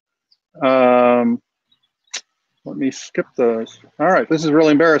 Let me skip those. All right, this is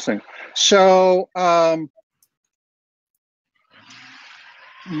really embarrassing. So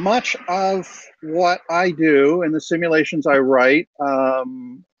much of what I do in the simulations I write,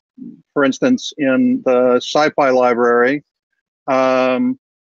 for instance, in the SciPy library,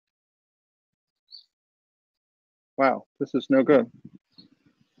 Wow, this is no good.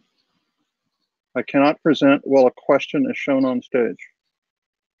 I cannot present while a question is shown on stage.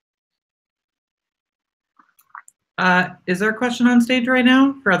 Is there a question on stage right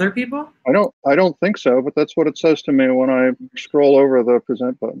now for other people? I don't think so, but that's what it says to me when I scroll over the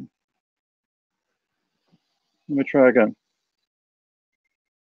present button. Let me try again.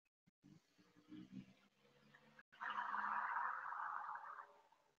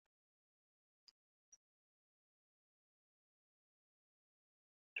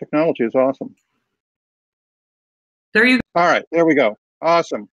 Technology is awesome. There you go. All right, there we go.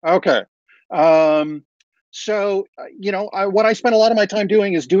 Awesome. Okay. So, you know, what I spend a lot of my time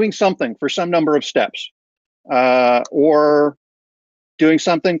doing is doing something for some number of steps, or doing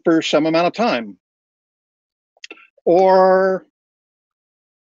something for some amount of time, or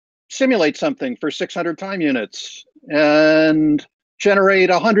simulate something for 600 time units and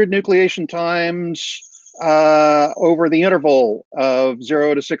generate 100 nucleation times over the interval of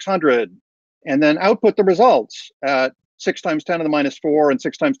 0 to 600, and then output the results at 6 times 10 to the minus 4 and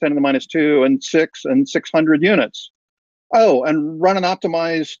 6 times 10 to the minus 2 and 6 and 600 units. Oh, and run an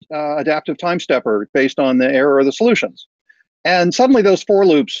optimized adaptive time stepper based on the error of the solutions. And suddenly those for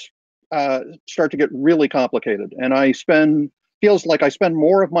loops start to get really complicated. And feels like I spend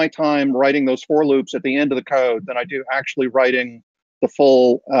more of my time writing those for loops at the end of the code than I do actually writing the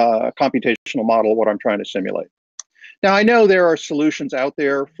full computational model of what I'm trying to simulate. Now, I know there are solutions out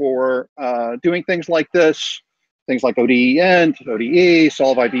there for doing things like this, things like ODE-int, ODE,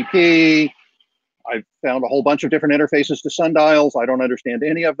 solve IBP. I've found a whole bunch of different interfaces to sundials. I don't understand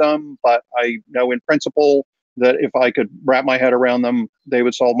any of them, but I know in principle that if I could wrap my head around them, they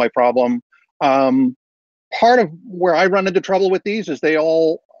would solve my problem. Part of where I run into trouble with these is they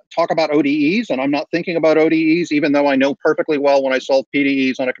all talk about ODEs, and I'm not thinking about ODEs, even though I know perfectly well when I solve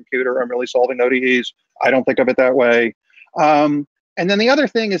PDEs on a computer, I'm really solving ODEs. I don't think of it that way. And then the other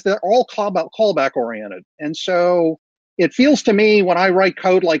thing is they're all callback oriented. And so it feels to me when I write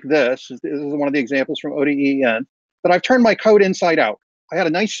code like this is one of the examples from ODE-int, that I've turned my code inside out. I had a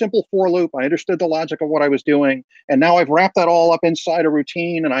nice simple for loop. I understood the logic of what I was doing. And now I've wrapped that all up inside a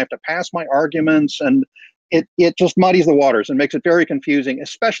routine, and I have to pass my arguments, and it just muddies the waters and makes it very confusing,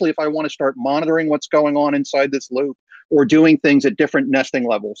 especially if I want to start monitoring what's going on inside this loop or doing things at different nesting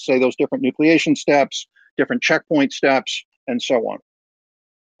levels, say those different nucleation steps, different checkpoint steps, and so on.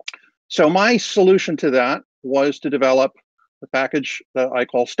 So my solution to that was to develop a package that I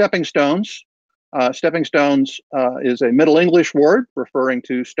call stepping stones. Stepping stones is a Middle English word referring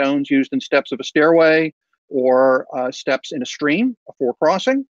to stones used in steps of a stairway or steps in a stream for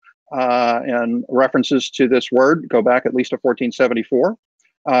crossing. And references to this word go back at least to 1474.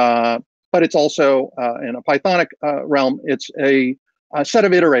 But it's also, in a Pythonic realm, it's a set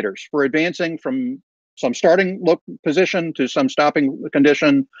of iterators for advancing from some starting position to some stopping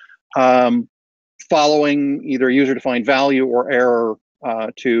condition, following either user-defined value or error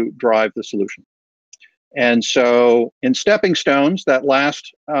to drive the solution. And so in stepping stones, that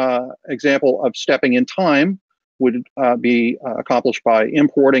last example of stepping in time would be accomplished by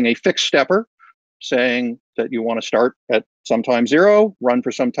importing a fixed stepper, saying that you want to start at some time 0, run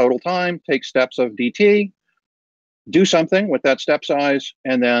for some total time, take steps of dt, do something with that step size,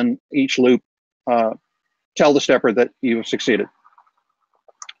 and then each loop tell the stepper that you've succeeded.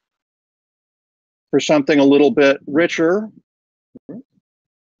 For something a little bit richer,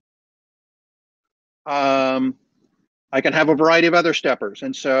 I can have a variety of other steppers.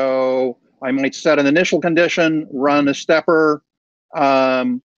 And so I might set an initial condition, run a stepper,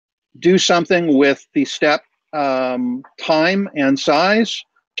 do something with the step time and size,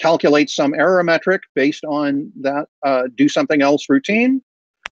 calculate some error metric based on that do something else routine.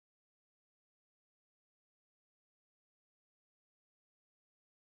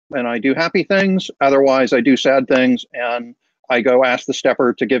 And I do happy things, otherwise I do sad things, and I go ask the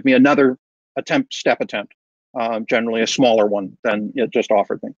stepper to give me another step attempt, generally a smaller one than it just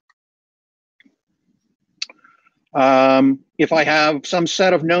offered me. If I have some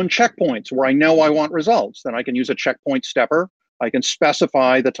set of known checkpoints where I know I want results, then I can use a checkpoint stepper. I can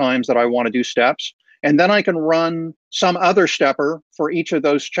specify the times that I want to do steps, and then I can run some other stepper for each of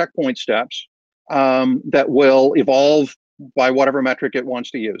those checkpoint steps that will evolve by whatever metric it wants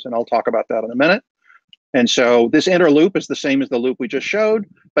to use. And I'll talk about that in a minute. And so this inner loop is the same as the loop we just showed,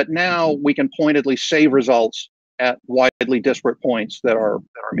 but now we can pointedly save results at widely disparate points that are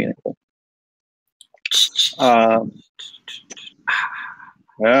meaningful.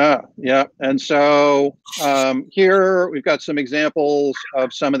 Yeah. And so here we've got some examples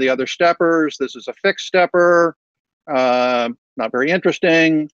of some of the other steppers. This is a fixed stepper, not very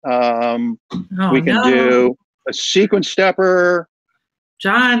interesting. We can do a sequence stepper.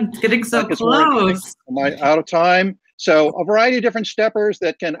 John, it's getting so close. Am I out of time? So a variety of different steppers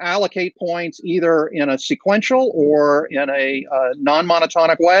that can allocate points either in a sequential or in a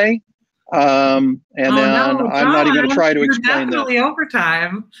non-monotonic way. And then no, I'm not even going to try to explain that. You're definitely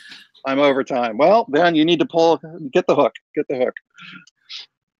overtime. I'm overtime. Well, then you need to get the hook. Get the hook.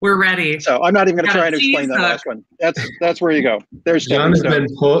 We're ready. So I'm not even going to try to explain that last one. That's where you go. There's John has been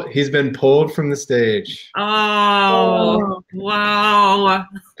pulled. He's been pulled from the stage. Oh, wow!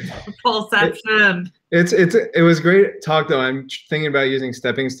 Pulseception. It was great talk though. I'm thinking about using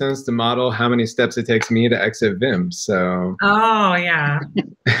stepping stones to model how many steps it takes me to exit Vim. So. Oh yeah.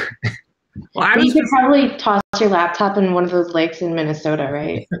 Well, you could probably toss your laptop in one of those lakes in Minnesota,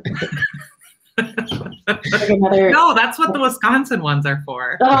 right? No, that's what the Wisconsin ones are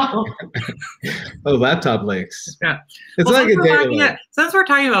for. Oh, laptop lakes. Yeah. It's well, like a data lake. Since we're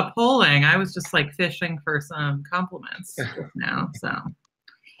talking about polling, I was just like fishing for some compliments now. So.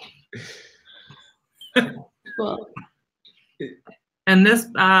 Cool. And this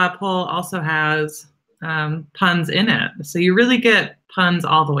poll also has puns in it, so you really get puns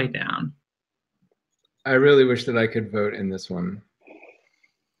all the way down. I really wish that I could vote in this one.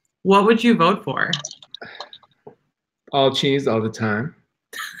 What would you vote for? All cheese all the time.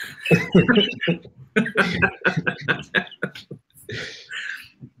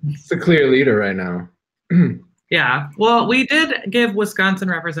 It's a clear leader right now. Yeah, well, we did give Wisconsin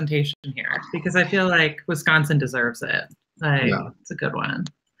representation here because I feel like Wisconsin deserves it. It's a good one.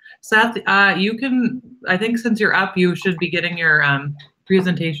 Seth, you can, I think since you're up, you should be getting your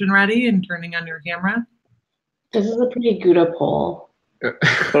presentation ready and turning on your camera. This is a pretty Gouda poll.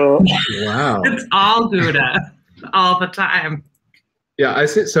 Wow. It's all Gouda all the time. Yeah, I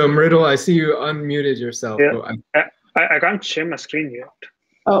see. So Mriddle, I see you unmuted yourself. Yeah. I can't share my screen yet.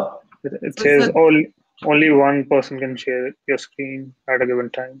 Oh. It says only one person can share your screen at a given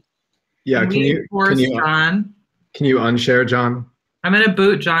time. Yeah, can you unshare John? I'm gonna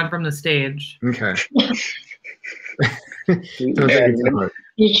boot John from the stage. Okay. We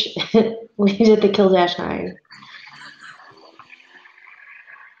did the Kill Dash 9.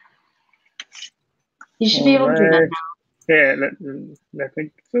 You should be able to do that now. Yeah, let me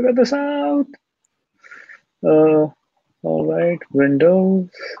figure this out. All right, Windows.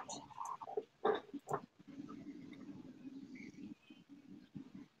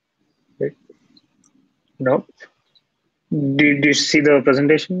 Wait. Nope. Did you see the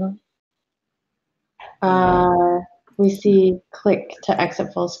presentation now? We see click to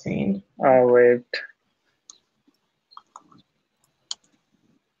exit full screen. Oh, wait.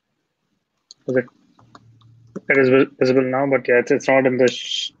 It is visible now, but yeah, it's not in the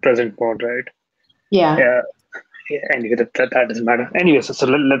present mode, right? Yeah. Anyway, that doesn't matter. Anyway, so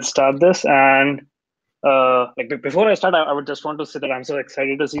let's start this. And before I start, I would just want to say that I'm so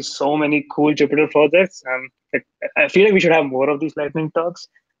excited to see so many cool Jupyter projects. And I feel like we should have more of these lightning talks,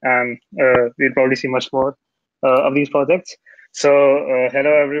 and we'll probably see much more of these projects. So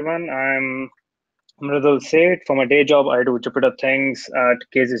hello everyone, I'm Mridul Seth. For my day job, I do Jupyter things at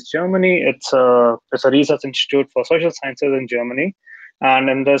Cases, Germany. It's a research institute for social sciences in Germany. And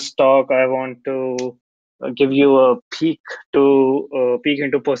in this talk, I want to give you a peek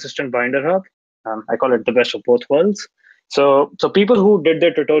into Persistent Binder Hub. I call it the best of both worlds. So people who did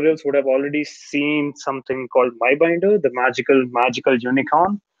their tutorials would have already seen something called MyBinder, the magical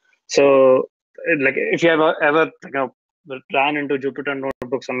unicorn. So, like, if you ever ran into Jupyter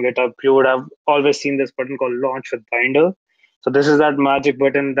notebooks on GitHub, you would have always seen this button called Launch with Binder. So this is that magic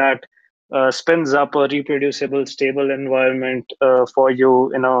button that spins up a reproducible, stable environment for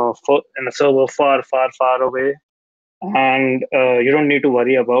you in a server far, far, far away, and you don't need to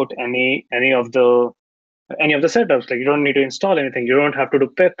worry about any of the setups. Like, you don't need to install anything. You don't have to do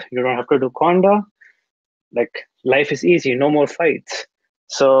pip. You don't have to do conda. Like, life is easy. No more fights.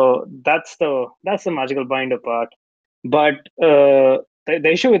 So that's the magical binder part. But the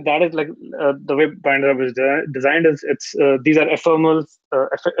issue with that is, like, the way Binder Hub is designed is these are ephemeral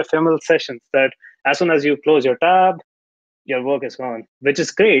sessions that as soon as you close your tab, your work is gone, which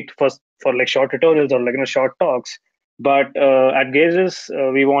is great for like short tutorials or like short talks. But at Gazes,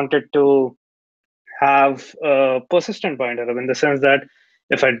 we wanted to have a persistent Binder Hub in the sense that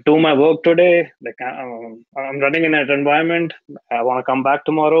if I do my work today, like I'm running in that environment, I want to come back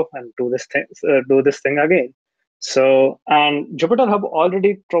tomorrow and do this thing again. So, and Jupyter Hub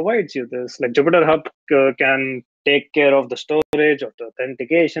already provides you this. Like, Jupyter Hub can take care of the storage, of the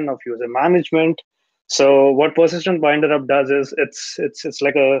authentication, of user management. So what Persistent Binder Hub does is it's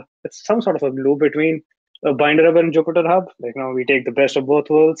some sort of a glue between a Binder Hub and Jupyter Hub. Like, we take the best of both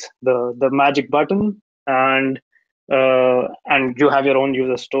worlds, the magic button and you have your own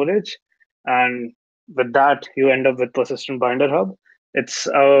user storage, and with that you end up with persistent binder hub. It's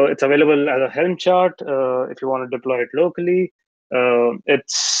available as a Helm chart if you want to deploy it locally.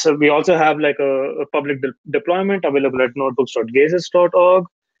 We also have like a public deployment available at notebooks.gazes.org,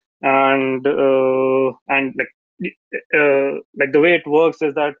 and like the way it works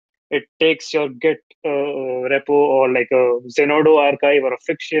is that it takes your Git repo or like a Zenodo archive or a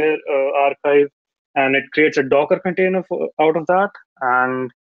Figshare archive, and it creates a Docker container out of that,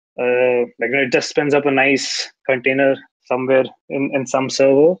 and it just spins up a nice container somewhere in some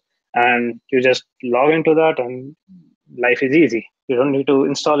server, and you just log into that, and life is easy. You don't need to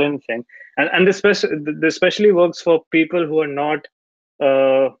install anything, and this especially works for people who are not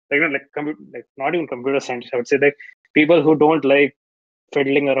not even computer scientists. I would say like people who don't like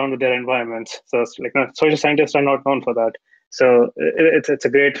fiddling around with their environments. So it's like social scientists are not known for that. So it's a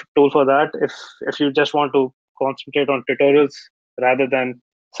great tool for that. If you just want to concentrate on tutorials rather than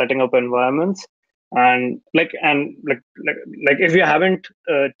setting up environments, and if you haven't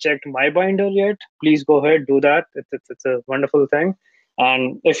checked my binder yet, please go ahead, do that. It's a wonderful thing.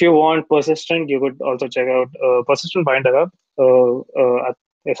 And if you want persistent, you could also check out persistent binder hub.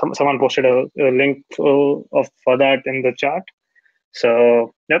 Someone posted a link for that in the chat.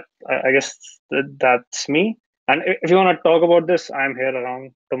 So yep, I guess that's me. And if you want to talk about this, I'm here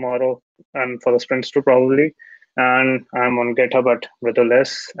around tomorrow and for the sprints too probably. And I'm on GitHub at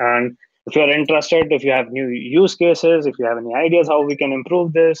Rituless. And if you're interested, if you have new use cases, if you have any ideas how we can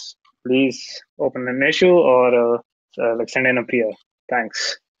improve this, please open an issue or send in a PR.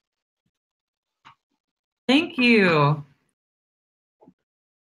 Thanks. Thank you.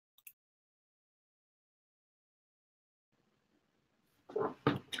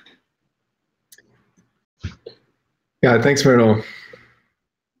 Yeah, thanks, Myrtle.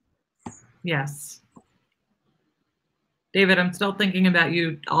 Yes. David, I'm still thinking about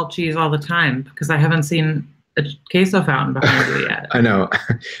you all cheese all the time because I haven't seen a queso fountain behind you yet. I know.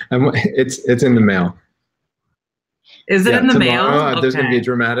 It's in the mail. Is it in the mail? Okay. There's going to be a Okay.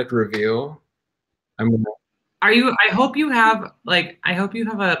 dramatic reveal. Are you? I hope you have a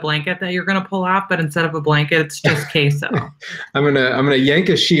blanket that you're gonna pull off, but instead of a blanket, it's just queso. I'm gonna yank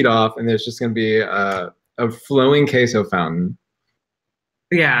a sheet off, and there's just gonna be a flowing queso fountain.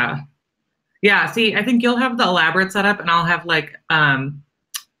 Yeah. Yeah. See, I think you'll have the elaborate setup, and I'll have like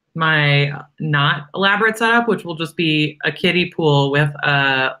my not elaborate setup, which will just be a kiddie pool with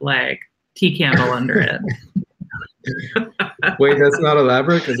a like tea candle under it. Wait, that's not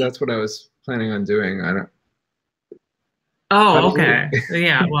elaborate because that's what I was planning on doing. I don't. Oh, okay.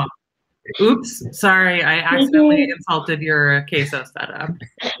 Yeah. Well, oops. Sorry, I accidentally insulted your queso setup.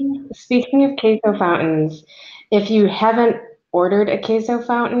 Speaking of queso fountains, if you haven't ordered a queso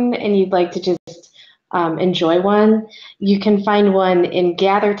fountain and you'd like to just enjoy one, you can find one in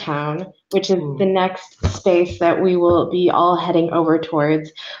Gathertown, which is the next space that we will be all heading over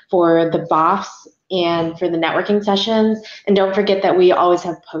towards for the BOFs and for the networking sessions. And don't forget that we always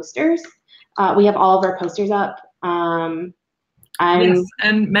have posters. We have all of our posters up. Yes,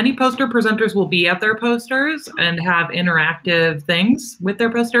 and many poster presenters will be at their posters and have interactive things with their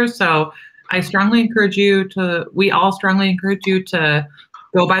posters. So we all strongly encourage you to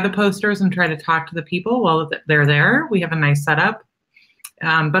go by the posters and try to talk to the people while they're there. We have a nice setup.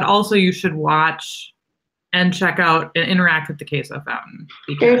 But also you should watch and check out and interact with the queso fountain.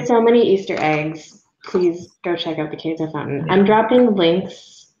 There's so many Easter eggs. Please go check out the queso fountain. Yeah. I'm dropping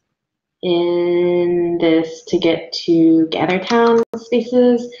links in this to get to Gathertown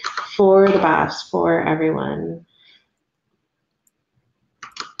spaces for the BOFs for everyone.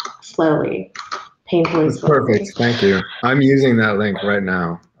 Slowly, painfully slowly. Perfect. Thank you. I'm using that link right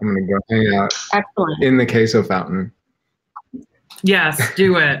now. I'm going to go hang out in the queso fountain. Yes,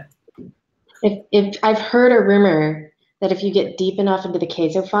 do it. If I've heard a rumor that if you get deep enough into the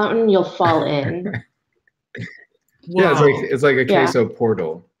queso fountain, you'll fall in. Yeah, it's like a queso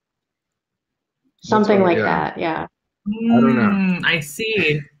portal. Something like that, yeah. I don't know. I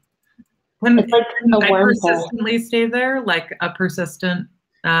see. Can I persistently stay there, like a persistent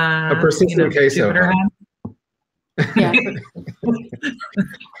queso. Yeah.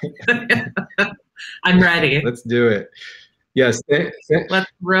 I'm ready. Let's do it. Yes.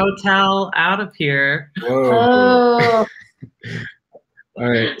 Let's rotel out of here. Whoa. Oh. All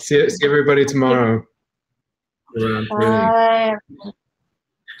right. See everybody tomorrow. Bye.